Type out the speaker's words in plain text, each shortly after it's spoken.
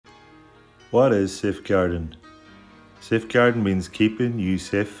What is safeguarding? Safeguarding means keeping you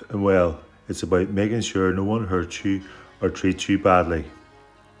safe and well. It's about making sure no one hurts you or treats you badly.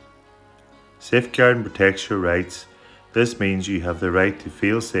 Safeguarding protects your rights. This means you have the right to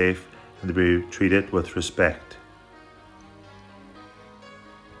feel safe and to be treated with respect.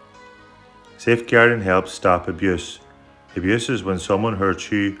 Safeguarding helps stop abuse. Abuse is when someone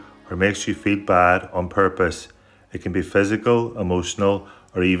hurts you or makes you feel bad on purpose. It can be physical, emotional,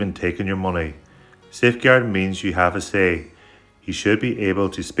 or even taking your money. Safeguarding means you have a say. You should be able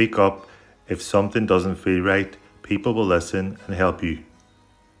to speak up if something doesn't feel right. People will listen and help you.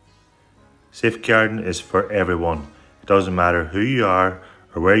 Safeguarding is for everyone. It doesn't matter who you are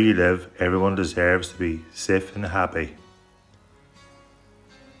or where you live, everyone deserves to be safe and happy.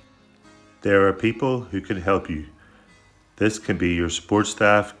 There are people who can help you. This can be your support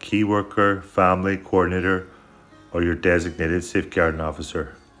staff, key worker, family coordinator, or your designated safeguarding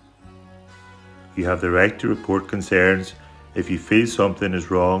officer. You have the right to report concerns. If you feel something is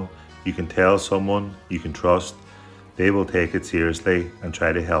wrong, you can tell someone you can trust. They will take it seriously and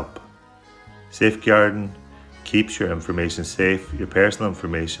try to help. Safeguarding keeps your information safe. Your personal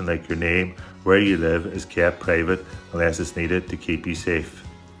information like your name, where you live is kept private unless it's needed to keep you safe.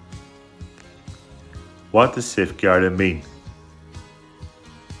 What does safeguarding mean?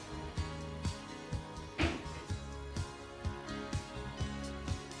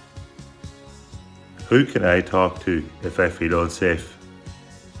 Who can I talk to if I feel unsafe?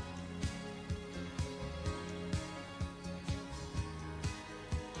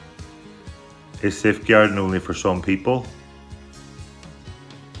 Is safeguarding only for some people?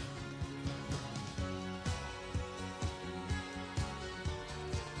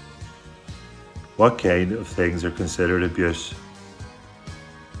 What kind of things are considered abuse?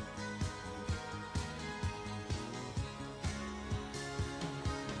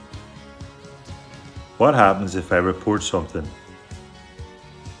 What happens if I report something?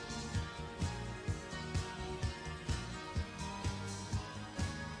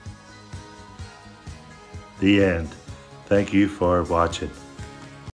 The end. Thank you for watching.